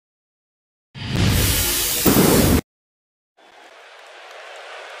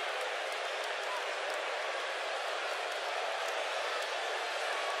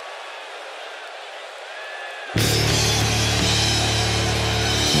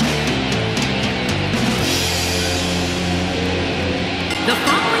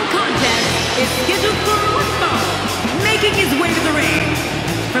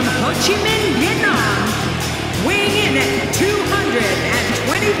Vietnam, weighing in at 220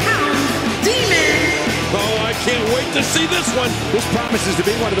 pounds, Demon. Oh, I can't wait to see this one. This promises to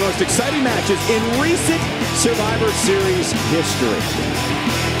be one of the most exciting matches in recent Survivor Series history.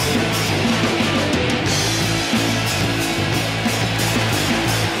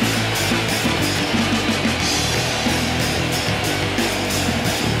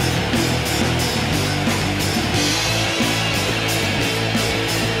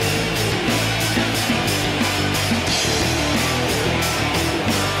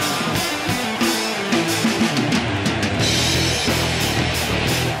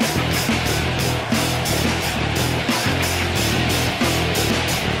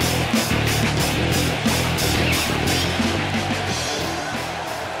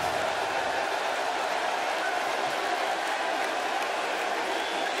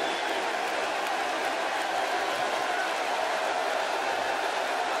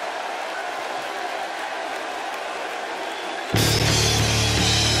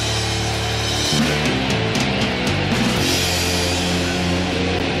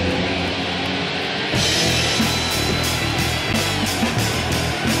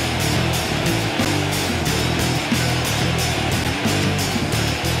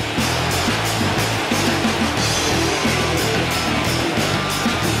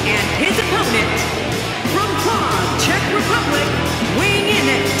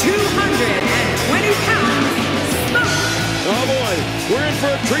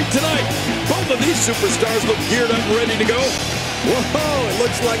 Tonight, both of these superstars look geared up and ready to go. Whoa, it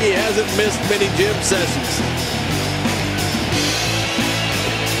looks like he hasn't missed many gym sessions.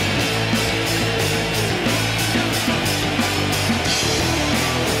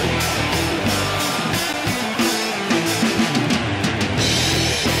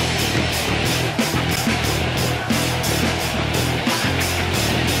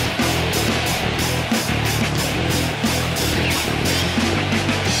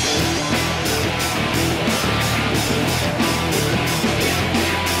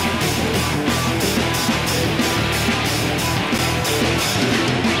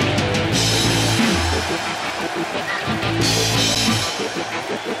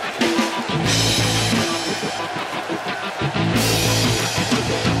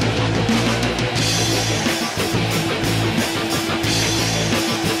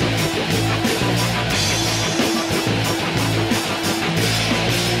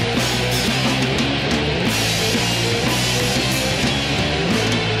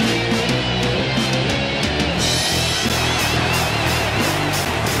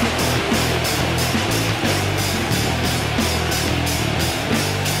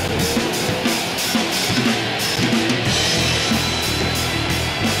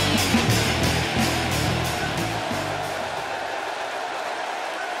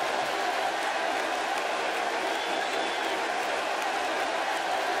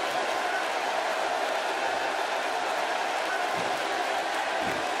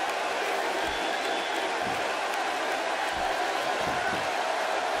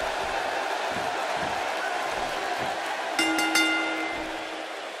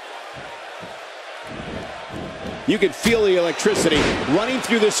 You can feel the electricity running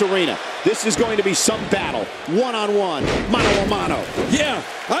through this arena. This is going to be some battle. One-on-one, mano-a-mano. Yeah,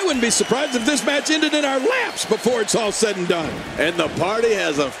 I wouldn't be surprised if this match ended in our laps before it's all said and done. And the party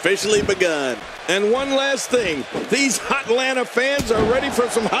has officially begun. And one last thing, these hot Atlanta fans are ready for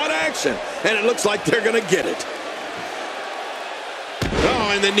some hot action, and it looks like they're going to get it.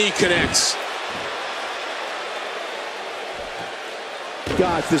 Oh, and the knee connects.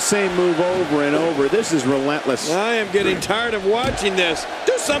 Gosh, the same move over and over. This is relentless. I am getting tired of watching this.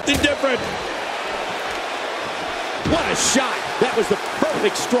 Do something different. What a shot. That was the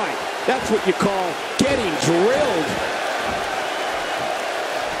perfect strike. That's what you call getting drilled.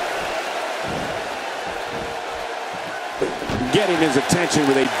 Getting his attention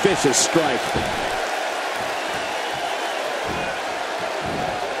with a vicious strike.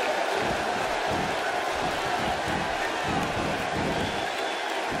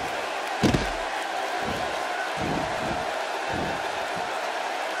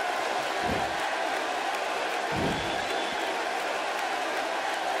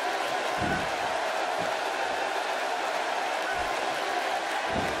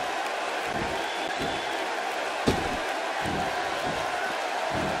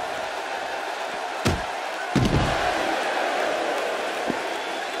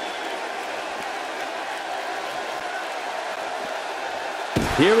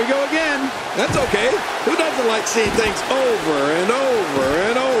 Here we go again. That's okay. Who doesn't like seeing things over and over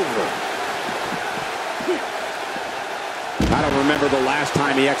and over? I don't remember the last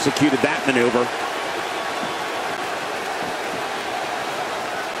time he executed that maneuver.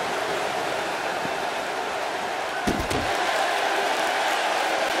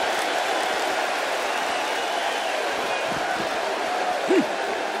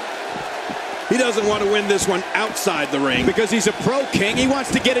 He doesn't want to win this one outside the ring. Because he's a pro, King. He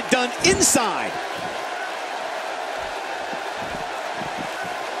wants to get it done inside.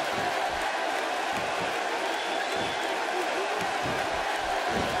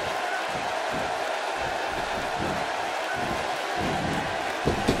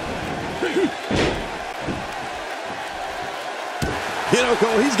 You know,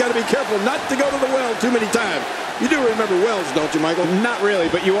 Cole, he's got to be careful not to go to the well too many times. You do remember wells, don't you, Michael? Not really,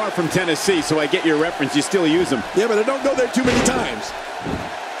 but you are from Tennessee, so I get your reference. You still use them. Yeah, but I don't go there too many times.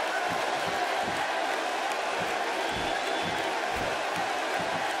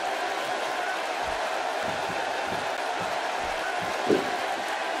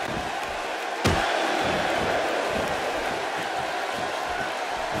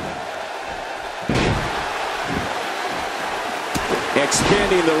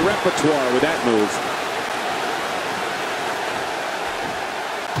 Expanding the repertoire with that move.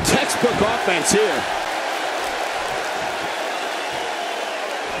 Textbook offense here.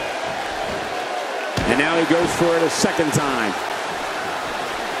 And now he goes for it a second time.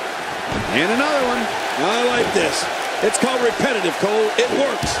 And another one. I like this. It's called repetitive, Cole. It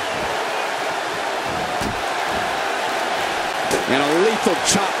works. And a lethal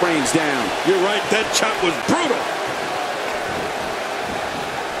chop rains down. You're right, that chop was brutal.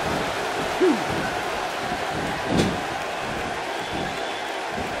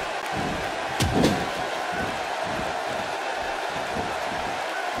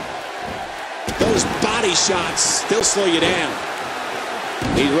 Those body shots, they'll slow you down.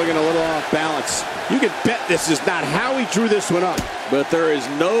 He's looking a little off balance. You can bet this is not how he drew this one up. But there is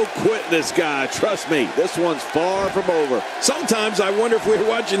no quit this guy. Trust me, this one's far from over. Sometimes I wonder if we're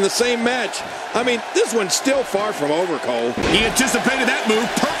watching the same match. I mean, this one's still far from over, Cole. He anticipated that move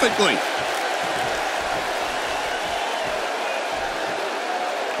perfectly.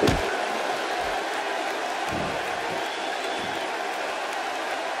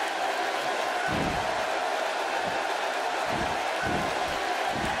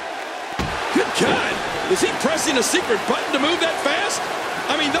 God, is he pressing a secret button to move that fast?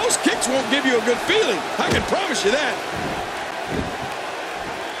 I mean, those kicks won't give you a good feeling. I can promise you that.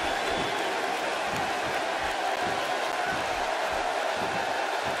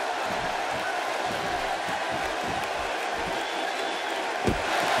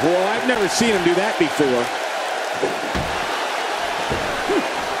 Boy, I've never seen him do that before.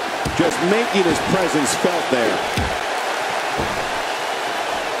 Just making his presence felt there.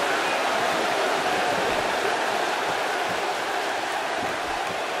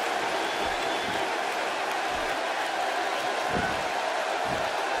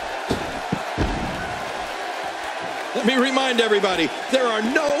 Let me remind everybody, there are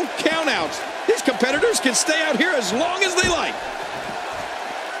no countouts. These competitors can stay out here as long as they like.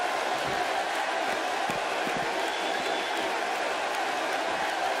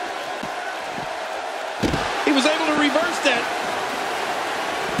 He was able to reverse that.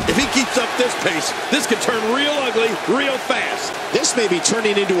 If he keeps up this pace, this could turn real ugly real fast. This may be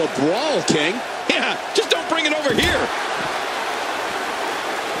turning into a brawl, King. Yeah, just don't bring it over here.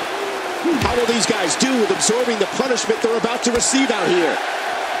 How will these guys do with absorbing the punishment they're about to receive out here?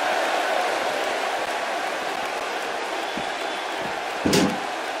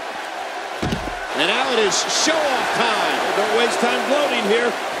 And now it is show-off time. Don't waste time gloating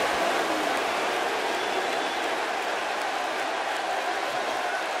here.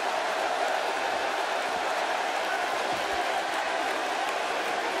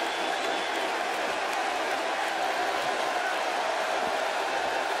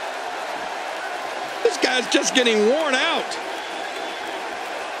 This guy's just getting worn out.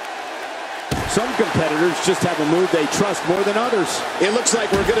 Some competitors just have a move they trust more than others. It looks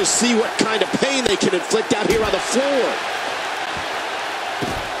like we're going to see what kind of pain they can inflict out here on the floor.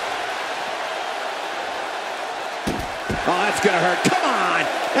 Oh, that's going to hurt. Come on.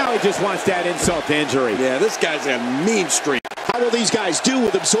 Now he just wants that insult to injury. Yeah, this guy's a mean streak. How will these guys do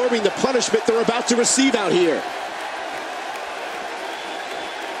with absorbing the punishment they're about to receive out here?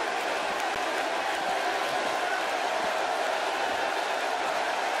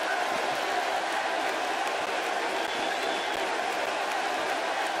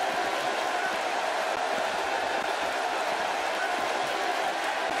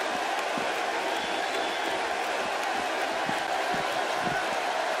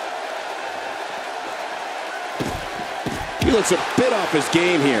 He looks a bit off his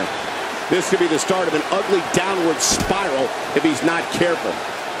game here. This could be the start of an ugly downward spiral if he's not careful.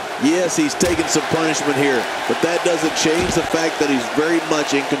 Yes, he's taking some punishment here, but that doesn't change the fact that he's very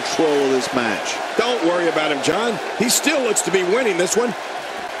much in control of this match. Don't worry about him, John. He still looks to be winning this one.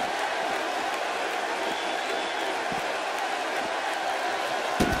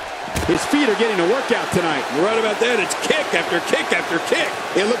 His feet are getting a workout tonight. You're right about that. It's kick after kick after kick.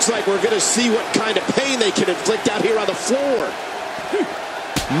 It looks like we're going to see what kind of pain they can inflict out here on the floor.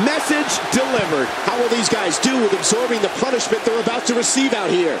 Message delivered. How will these guys do with absorbing the punishment they're about to receive out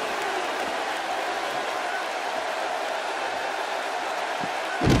here?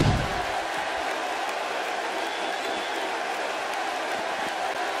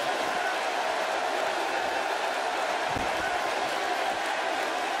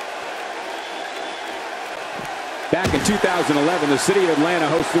 Back in 2011, the city of Atlanta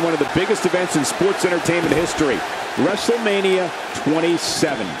hosted one of the biggest events in sports entertainment history, WrestleMania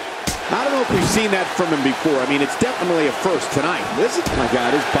 27. I don't know if we've seen that from him before. I mean, it's definitely a first tonight. My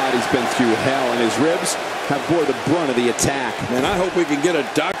God, his body's been through hell, and his ribs have bore the brunt of the attack. Man, I hope we can get a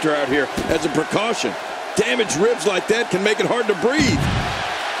doctor out here as a precaution. Damaged ribs like that can make it hard to breathe.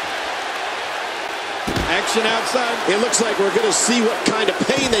 Action outside. It looks like we're going to see what kind of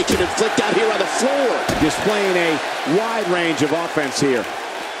pain they can inflict out here on the floor. Displaying a wide range of offense here.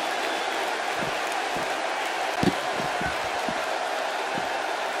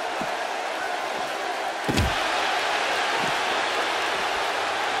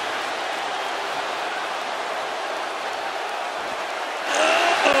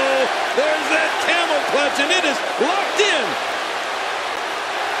 Uh-oh, there's that camel clutch, and it is locked in.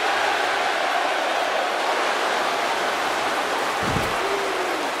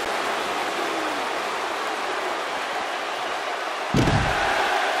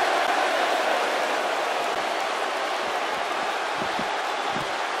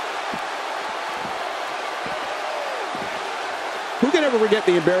 Who can ever forget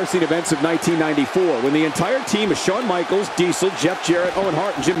the embarrassing events of 1994 when the entire team of Shawn Michaels, Diesel, Jeff Jarrett, Owen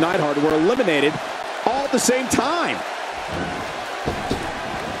Hart, and Jim Neidhart were eliminated all at the same time?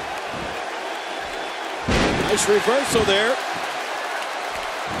 Nice reversal there.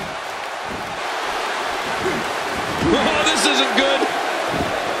 Oh, this isn't good.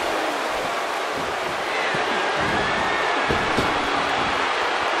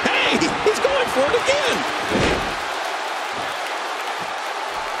 Hey, he's going for it again.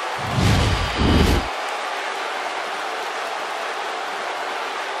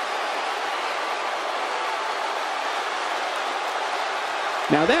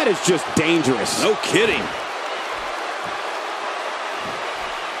 Now that is just dangerous. No kidding.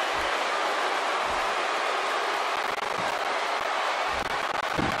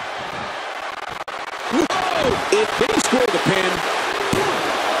 Whoa! If they score the pin.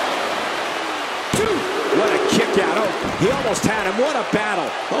 1, 2. What a kick out. Oh, he almost had him. What a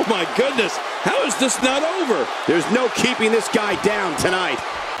battle. Oh my goodness. How is this not over? There's no keeping this guy down tonight.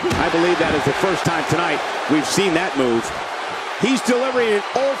 I believe that is the first time tonight we've seen that move. He's delivering an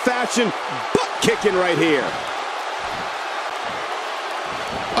old-fashioned butt kicking right here.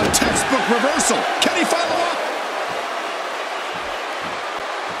 A textbook reversal. Can he follow up?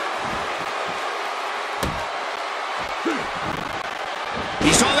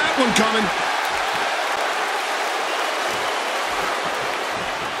 He saw that one coming.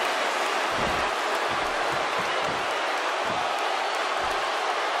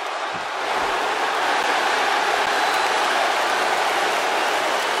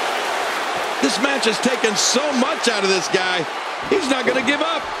 This match has taken so much out of this guy. He's not going to give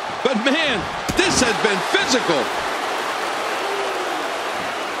up. But man, this has been physical.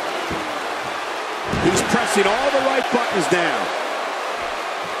 He's pressing all the right buttons now.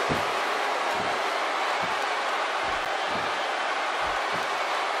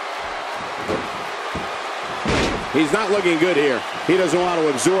 He's not looking good here. He doesn't want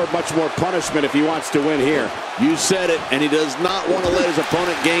to absorb much more punishment if he wants to win here. You said it, and he does not want to let his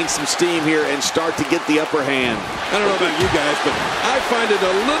opponent gain some steam here and start to get the upper hand. I don't know about you guys, but I find it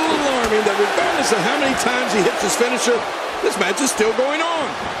a little alarming that regardless of how many times he hits his finisher, this match is still going on.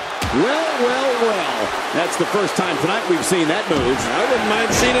 Well, well, well. That's the first time tonight we've seen that move. I wouldn't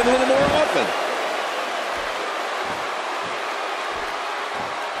mind seeing it a little more often.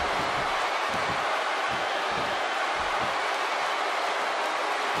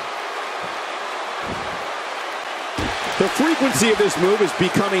 The frequency of this move is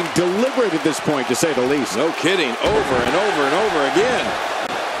becoming deliberate at this point, to say the least. No kidding. Over and over and over again.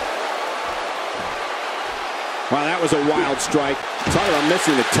 Wow, that was a wild strike. Talk about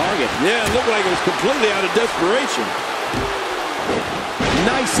missing the target. Yeah, it looked like it was completely out of desperation.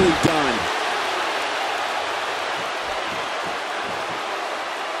 Nicely done.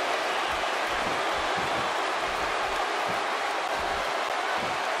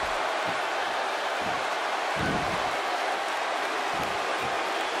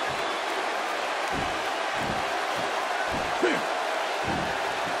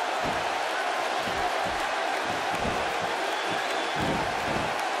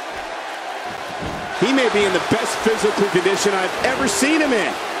 He may be in the best physical condition I've ever seen him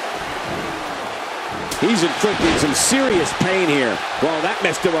in. He's inflicting some serious pain here. Well, that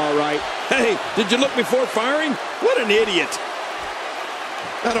messed him all right. Hey, did you look before firing? What an idiot.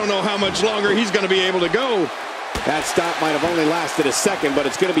 I don't know how much longer he's going to be able to go. That stop might have only lasted a second, but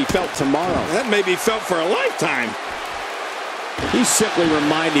it's going to be felt tomorrow. That may be felt for a lifetime. He's simply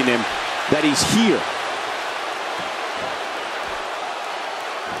reminding him that he's here.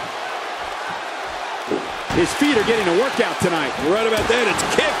 His feet are getting a workout tonight. You're right about that. It's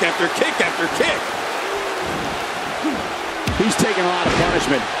kick after kick after kick. He's taking a lot of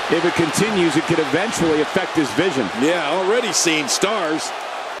punishment. If it continues, it could eventually affect his vision. Yeah, already seeing stars.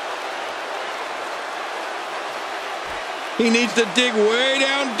 He needs to dig way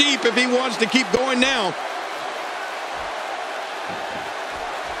down deep if he wants to keep going now.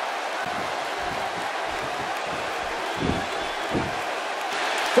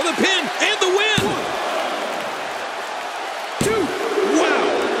 For the pin and the win. 2.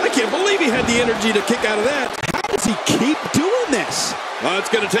 Wow, I can't believe he had the energy to kick out of that. How does he keep doing this? Well, it's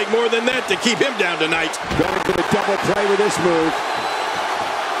going to take more than that to keep him down tonight. Going for the double play with this move.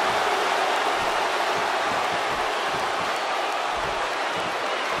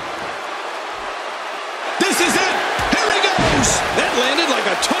 This is it. Here he goes. That landed like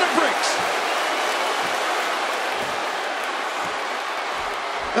a ton of bricks.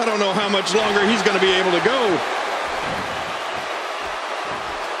 I don't know how much longer he's going to be able to go.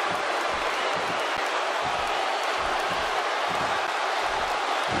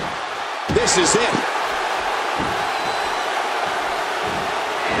 This is it.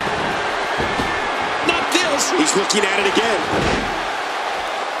 Not this. He's looking at it again.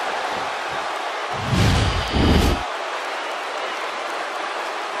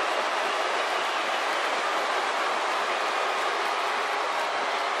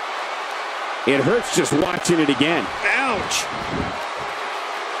 It hurts just watching it again. Ouch.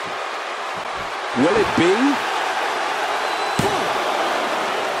 Will it be?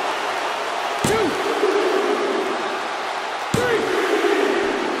 1, 2, 3.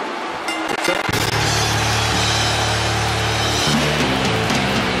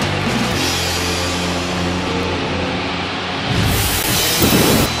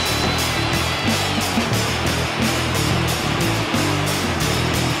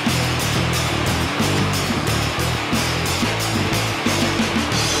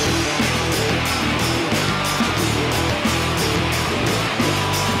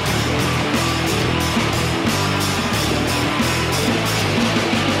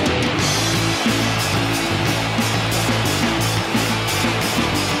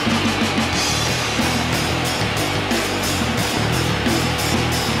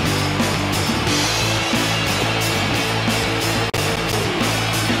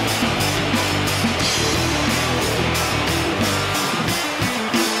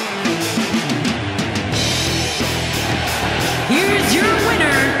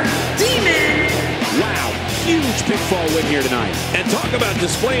 Pinfall win here tonight. And talk about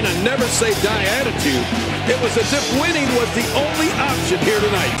displaying a never-say-die attitude. It was as if winning was the only option here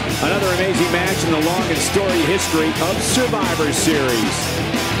tonight. Another amazing match in the long and storied history of Survivor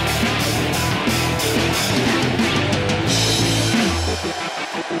Series.